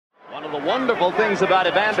One of the wonderful things about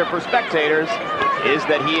Evander for spectators is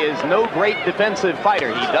that he is no great defensive fighter.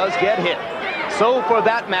 He does get hit. So, for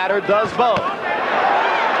that matter, does Bowe.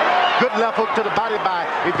 Good left hook to the body by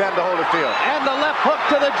Evander Holyfield. And the left hook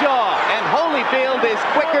to the jaw. And Holyfield is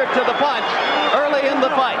quicker to the punch early in the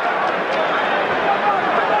fight.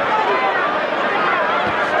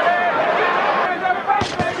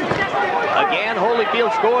 Again, Holyfield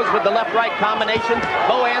scores with the left-right combination.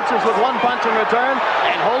 Bowe answers with one punch in return.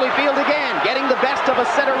 And Holyfield again getting the best of a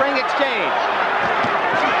center ring exchange.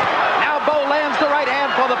 Now Bowe lands the right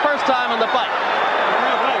hand for the first time in the fight.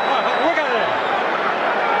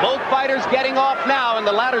 Both fighters getting off now in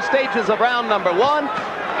the latter stages of round number one.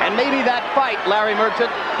 And maybe that fight, Larry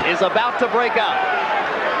Merchant, is about to break out.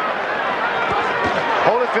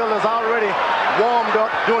 Holyfield is already warmed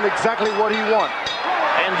up, doing exactly what he wants.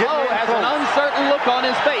 And Bowe has an uncertain look on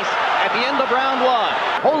his face at the end of round one.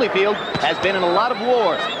 Holyfield has been in a lot of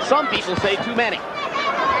wars. Some people say too many.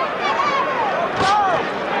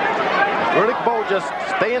 Riddick Bowe just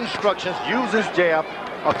stay instructions, use his jab,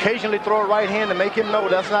 occasionally throw a right hand to make him know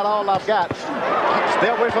that's not all I've got.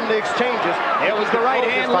 Stay away from the exchanges. There was the right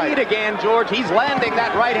hand lead again, George. He's landing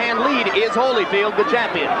that right hand lead. Is Holyfield the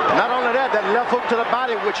champion? Not only that, that left hook to the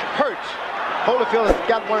body, which hurts. Holyfield has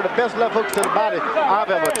got one of the best left hooks to the body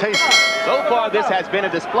I've ever tasted. So far, this has been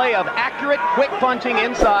a display of accurate, quick punching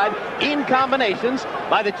inside in combinations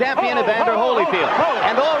by the champion Evander Holyfield.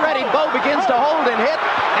 And already Bowe begins to hold and hit,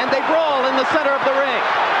 and they brawl in the center of the ring.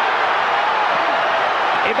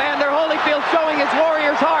 Evander Holyfield showing his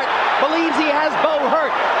warrior's heart, believes he has Bowe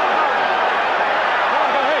hurt.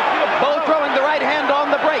 Bowe throwing the right hand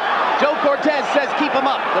on the break. Joe Cortez says keep him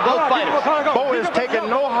up, the both fighters. Bowe is taking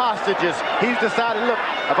no hostages. He's decided, look,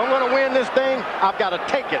 if I'm going to win this thing, I've got to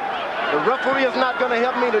take it. The referee is not going to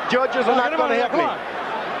help me. The judges are not going to help me.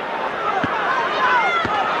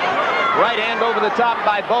 Right hand over the top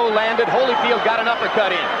by Bowe landed. Holyfield got an uppercut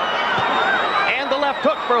in. And the left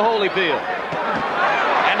hook for Holyfield.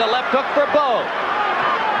 And a left hook for Bowe.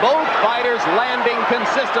 Both fighters landing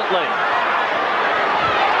consistently.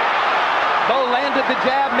 Bowe landed the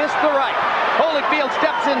jab, missed the right. Holyfield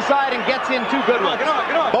steps inside and gets in two good ones.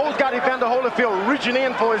 Bowe's got Evander Holyfield reaching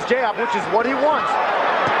in for his jab, which is what he wants.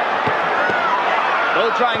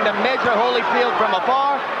 Bowe trying to measure Holyfield from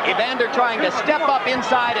afar. Evander trying to step up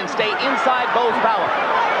inside and stay inside Bowe's power.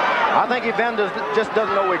 I think Evander just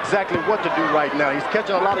doesn't know exactly what to do right now. He's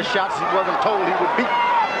catching a lot of shots he wasn't told he would be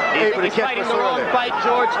able to catch fighting the wrong fight,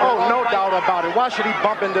 George. Oh, no doubt about it. Why should he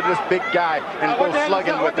bump into this big guy and go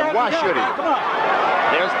slugging with him? Why should he?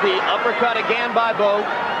 There's the uppercut again by Bowe.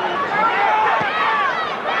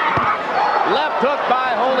 Left hook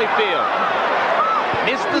by Holyfield.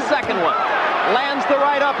 Missed the second one. Lands the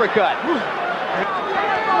right uppercut.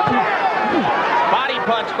 Body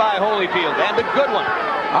punch by Holyfield, and a good one.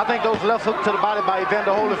 I think those left hooks to the body by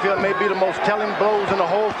Evander Holyfield may be the most telling blows in the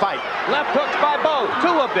whole fight. Left hooks by Bowe,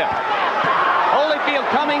 two of them. Holyfield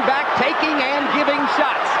coming back, taking and giving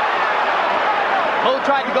shots. Bowe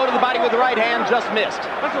tried to go to the body with the right hand, just missed.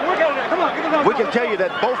 We can tell you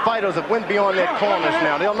that both fighters have went beyond their corners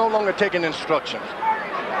now. They're no longer taking instructions.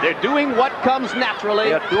 They're doing what comes naturally.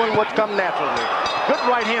 They're doing what's come naturally. Good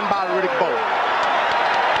right hand by Riddick Bowe.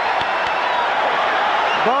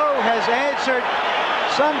 Bowe has answered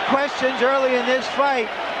some questions early in this fight.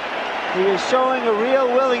 He is showing a real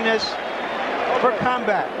willingness for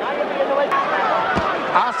combat.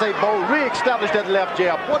 I say Bowe re-establish that left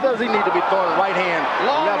jab. What does he need to be throwing? Right hand.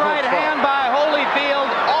 Long right hand by Holyfield.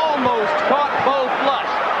 Almost caught Bowe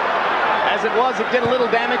flush. As it was, it did a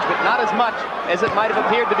little damage, but not as much as it might have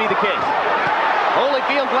appeared to be the case.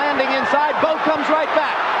 Holyfield landing inside. Bowe comes right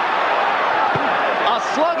back. A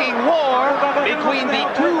slugging war between the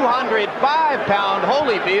 205-pound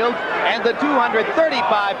Holyfield and the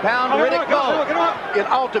 235-pound Riddick Bowe. It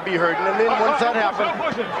ought to be hurting, and then once that happens,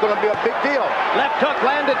 it's going to be a big deal. Left hook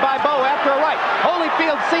landed by Bowe after a right.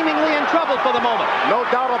 Holyfield seemingly in trouble for the moment. No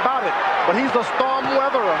doubt about it, but he's a storm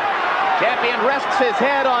weatherer. Champion rests his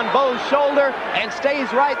head on Bowe's shoulder and stays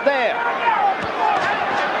right there.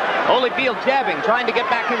 Holyfield jabbing, trying to get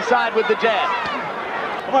back inside with the jab.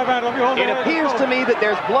 It appears to me that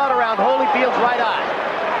there's blood around Holyfield's right eye.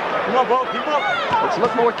 Let's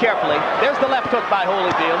look more carefully. There's the left hook by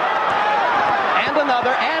Holyfield. And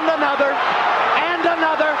another, and another, and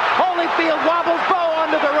another. Holyfield wobbles Bowe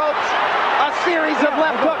onto the ropes. A series of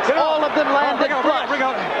left hooks, all of them landed flush.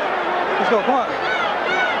 Let's go, come on.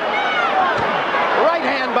 Right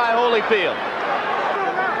hand by Holyfield.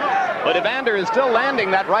 But Evander is still landing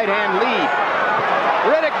that right hand lead.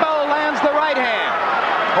 Riddick Bowe lands the right hand.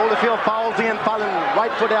 Holyfield falls in, following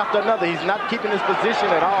right foot after another. He's not keeping his position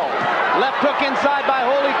at all. Left hook inside by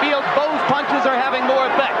Holyfield. Bowe's punches are having more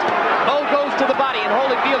effect. Bowe goes to the body and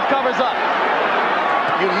Holyfield covers up.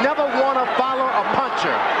 You never want to follow a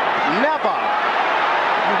puncher. Never.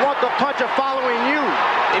 You want the puncher following you.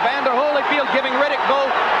 Evander Holyfield giving Riddick Bowe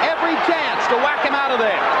every chance to whack him out of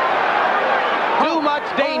there. Too much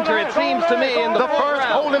danger, it seems to me, in the first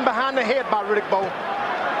round. holding behind the head by Riddick Bowe.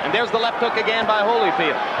 And there's the left hook again by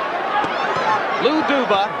Holyfield. Lou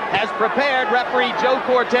Duba has prepared referee Joe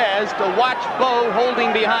Cortez to watch Bowe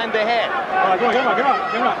holding behind the head. All right, come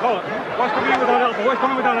on. Hold it. Watch coming in with that elbow. Watch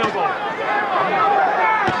coming with that elbow.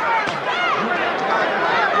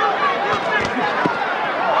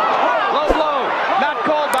 Low blow. Not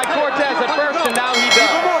called by Cortez at first, and now he does.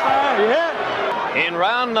 In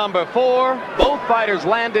round number 4, both fighters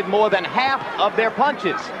landed more than half of their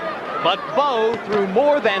punches. But Bowe threw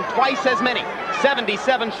more than twice as many.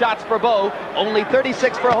 77 shots for Bowe, only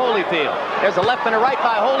 36 for Holyfield. There's a left and a right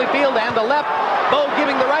by Holyfield, and a left. Bowe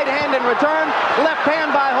giving the right hand in return. Left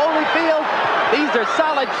hand by Holyfield. These are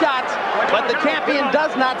solid shots, but the champion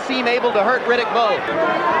does not seem able to hurt Riddick Bowe.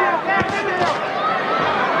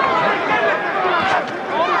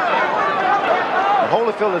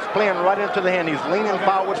 Holyfield is playing right into the hand. He's leaning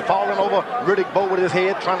forward, falling over Riddick Bowe with his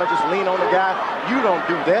head, trying to just lean on the guy. You don't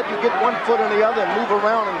do that. You get one foot on the other and move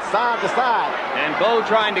around and side to side. And Bowe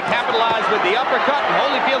trying to capitalize with the uppercut, and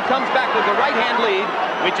Holyfield comes back with the right hand lead,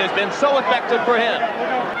 which has been so effective for him.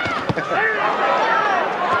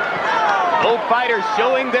 Both fighters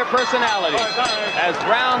showing their personalities. As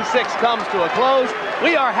round 6 comes to a close,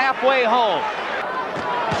 we are halfway home.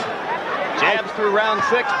 Jabs through round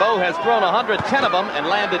 6. Bowe has thrown 110 of them and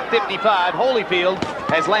landed 55. Holyfield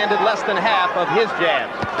has landed less than half of his jabs.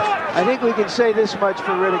 I think we can say this much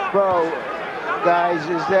for Riddick Bowe, guys,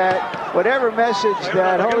 is that whatever message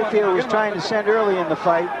that Holyfield was trying to send early in the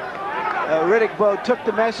fight, Riddick Bowe took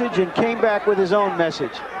the message and came back with his own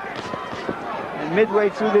message. And midway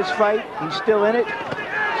through this fight, he's still in it,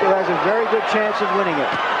 so has a very good chance of winning it.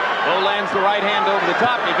 Bowe lands the right hand over the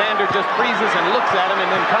top. Evander just freezes and looks at him and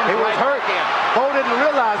then comes right hurt again. Bowe didn't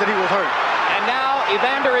realize that he was hurt. And now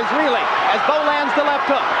Evander is reeling as Bowe lands the left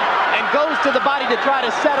hook and goes to the body to try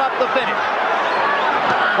to set up the finish.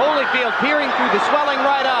 Holyfield peering through the swelling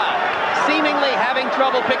right eye, seemingly having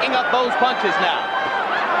trouble picking up Bowe's punches now.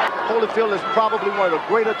 Holyfield is probably one of the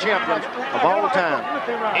greater champions of all time.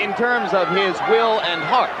 In terms of his will and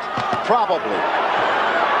heart. Probably.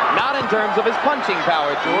 Not in terms of his punching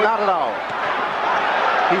power, George. Not at all.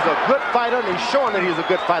 He's a good fighter, and he's showing that he's a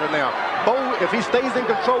good fighter now. Bowe, if he stays in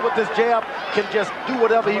control with this jab, can just do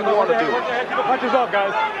whatever he wants to do. Punches up,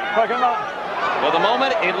 guys. For the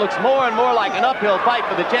moment, it looks more and more like an uphill fight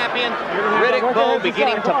for the champion. Riddick Bowe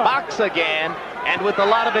beginning to box again, and with a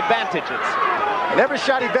lot of advantages. And every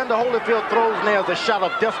shot Evander Holyfield throws now is a shot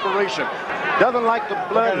of desperation. Doesn't like the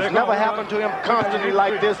blood. It's never happened to him constantly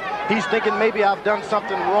like this. He's thinking maybe I've done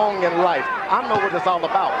something wrong in life. I know what it's all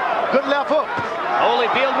about. Good left hook.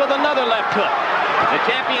 Holyfield with another left hook. The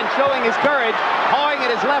champion showing his courage, pawing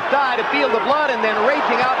at his left eye to feel the blood and then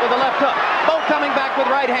raging out with a left hook. Both coming back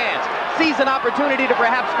with right hands. Sees an opportunity to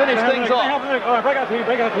perhaps finish things off.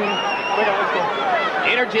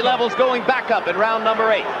 Energy levels going back up in round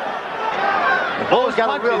number 8. Bowe's got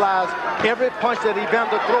to realize every punch that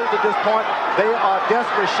Evander throws at this point, they are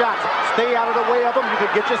desperate shots. Stay out of the way of them, you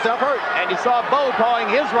could get yourself hurt. And you saw Bowe pawing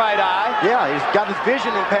his right eye. Yeah, he's got his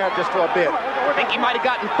vision impaired just for a bit. I think he might have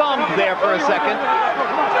gotten thumbed there for a second.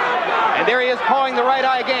 And there he is pawing the right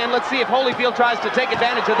eye again. Let's see if Holyfield tries to take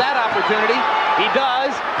advantage of that opportunity. He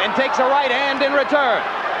does, and takes a right hand in return.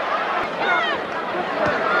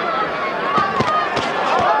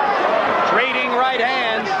 Trading right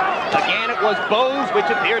hands. Again, it was Bowe's, which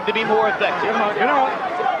appeared to be more effective.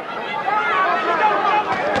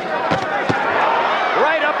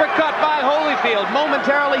 Right uppercut by Holyfield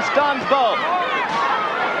momentarily stuns Bowe.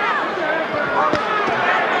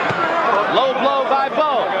 Low blow by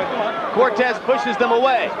Bowe. Cortez pushes them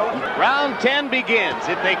away. Round 10 begins.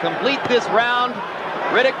 If they complete this round,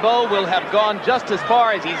 Riddick Bowe will have gone just as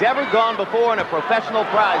far as he's ever gone before in a professional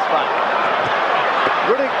prize fight.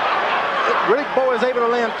 Riddick Bowe is able to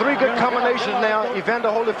land 3 good combinations now. Evander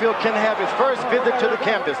Holyfield can have his first visit to the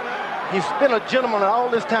canvas. He's been a gentleman all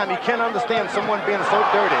this time. He can't understand someone being so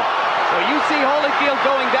dirty. So you see Holyfield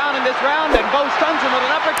going down in this round, and Bowe stuns him with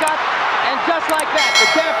an uppercut. And just like that, the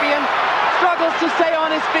champion struggles to stay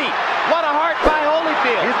on his feet. What a heart by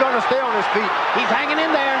Holyfield. He's going to stay on his feet. He's hanging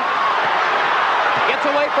in there. Gets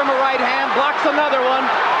away from a right hand, blocks another one.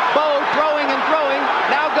 Bowe throwing and throwing,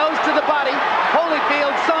 now goes to the body.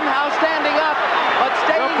 Holyfield somehow standing up, but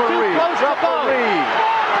staying too close to Bowe.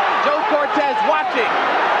 Joe Cortez watching.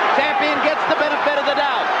 Champion gets the benefit of the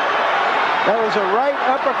doubt. That was a right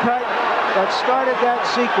uppercut that started that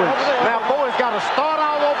sequence. Now Bowe's got to start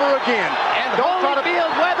all over again. And Holyfield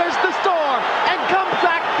weathers the storm and comes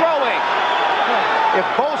back throwing. If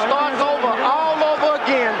Bowe starts over all over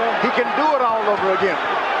again, he can do it all over again.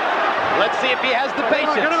 Let's see if he has the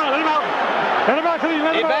patience. Let him out. Let him out.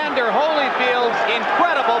 Evander Holyfield's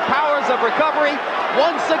incredible powers of recovery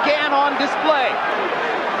once again on display.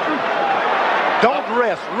 Don't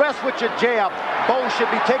rest. Rest with your jab. Bowe should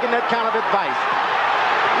be taking that kind of advice.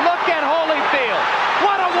 Look at Holyfield.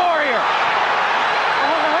 What a warrior.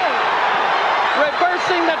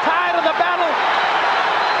 Reversing the tide of the battle.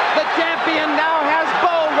 The champion now has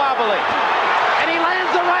Bowe wobbly. And he lands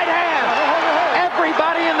a right hand.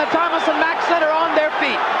 Everybody in the Thomas & Mack Center on their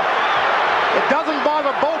feet. It doesn't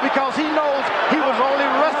bother Bowe because he knows he was only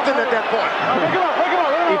resting at that point.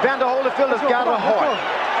 Evander Holyfield has got a heart.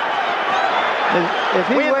 If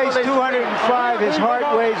he weighs 205, his heart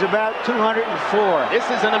weighs about 204. This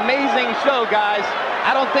is an amazing show, guys.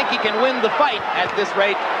 I don't think he can win the fight at this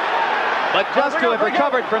rate. But just to have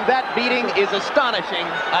recovered from that beating is astonishing,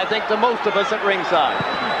 I think, to most of us at ringside.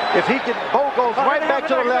 If he can, Bowe goes right back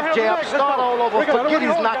to the left jab, start all over, forget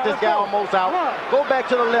he's knocked this guy almost out. Go back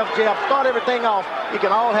to the left jab, start everything off. It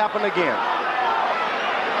can all happen again.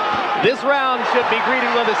 This round should be greeted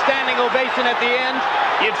with a standing ovation at the end.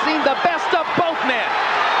 You've seen the best of both men.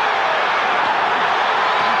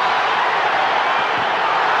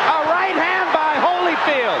 A right hand by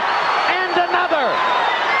Holyfield, and another.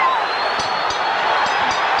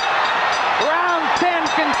 Round 10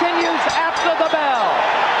 continues after the bell.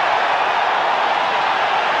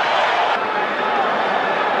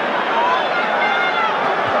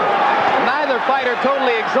 Neither fighter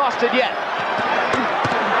totally exhausted yet.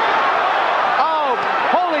 Oh,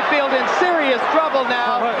 Holyfield in serious trouble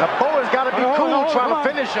now. Now Bowe has got to be cool trying to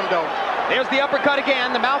finish him, though. There's the uppercut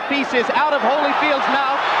again. The mouthpiece is out of Holyfield's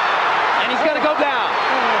mouth, and he's going to go down.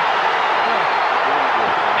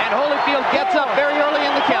 And Holyfield gets up very early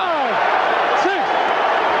in the count. 6,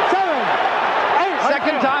 7, 8.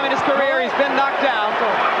 Second time in his career he's been knocked down.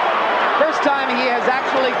 First time he has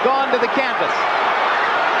actually gone to the canvas.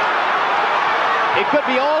 It could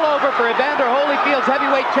be all over for Evander Holyfield's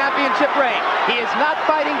heavyweight championship reign. He is not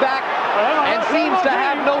fighting back and seems to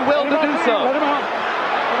have no will to do so.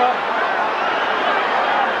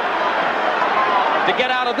 To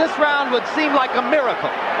get out of this round would seem like a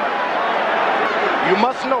miracle. You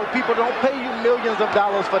must know people don't pay you millions of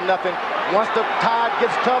dollars for nothing. Once the tide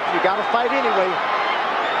gets tough, you got to fight anyway.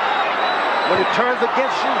 When it turns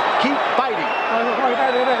against you, keep fighting.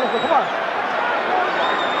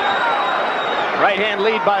 Right hand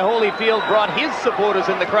lead by Holyfield brought his supporters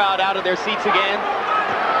in the crowd out of their seats again.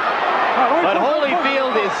 But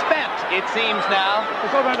Holyfield is spent, it seems now.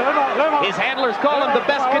 His handlers call him the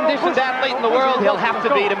best conditioned athlete in the world. He'll have to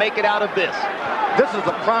be to make it out of this. This is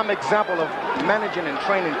a prime example of managing and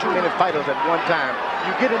training too many fighters at one time.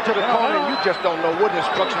 You get into the corner and you just don't know what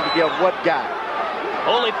instruction to give what guy.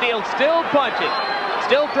 Holyfield still punching,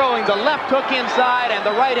 still throwing the left hook inside and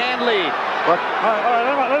the right hand lead. But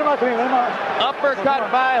uppercut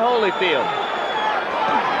by Holyfield.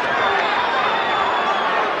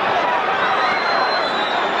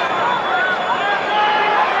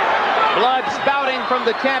 Blood spouting from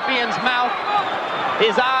the champion's mouth.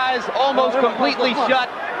 His eyes almost completely shut.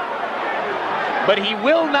 But he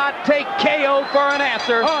will not take KO for an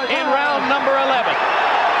answer in round number 11.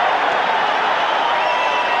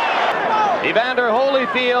 Evander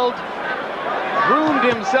Holyfield groomed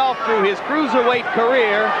himself through his cruiserweight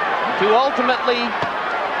career to ultimately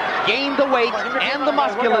gain the weight and the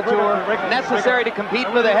musculature necessary to compete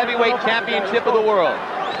for the heavyweight championship of the world.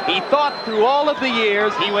 He thought through all of the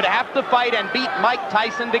years he would have to fight and beat Mike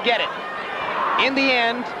Tyson to get it. In the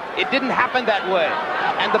end, it didn't happen that way.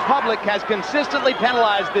 And the public has consistently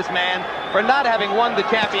penalized this man for not having won the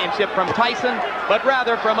championship from Tyson, but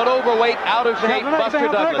rather from an overweight, out-of-shape Buster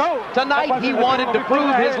Douglas. Tonight, he wanted to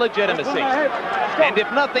prove his legitimacy. And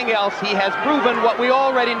if nothing else, he has proven what we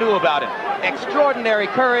already knew about him. Extraordinary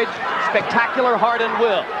courage, spectacular heart and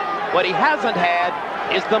will. What he hasn't had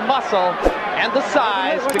is the muscle and the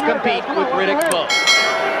size to compete with Riddick Bowe.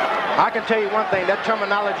 I can tell you one thing, that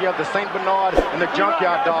terminology of the St. Bernard and the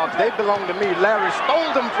Junkyard Dogs, they belong to me. Larry stole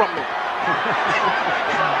them from me.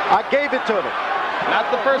 I gave it to them. Not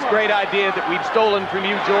the first great idea that we've stolen from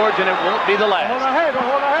you, George, and it won't be the last.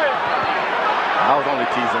 I was only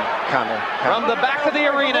teasing, kind of. From the back of the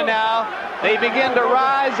arena now, they begin to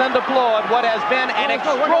rise and applaud what has been an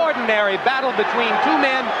extraordinary battle between two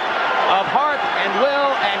men of heart and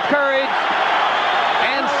will and courage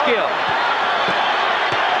and skill.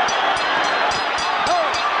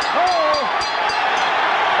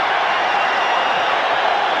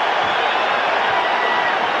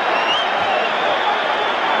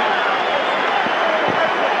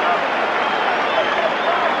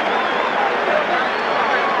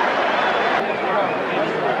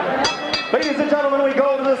 Ladies and gentlemen, we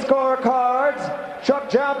go to the scorecards. Chuck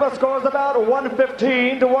Jampa scores about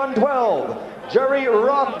 115 to 112. Jerry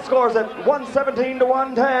Roth scores at 117 to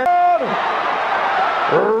 110.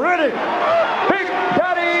 Riddick Big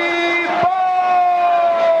Daddy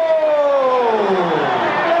Bowe!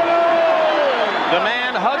 The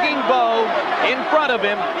man hugging Bowe in front of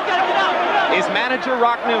him is manager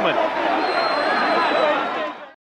Rock Newman.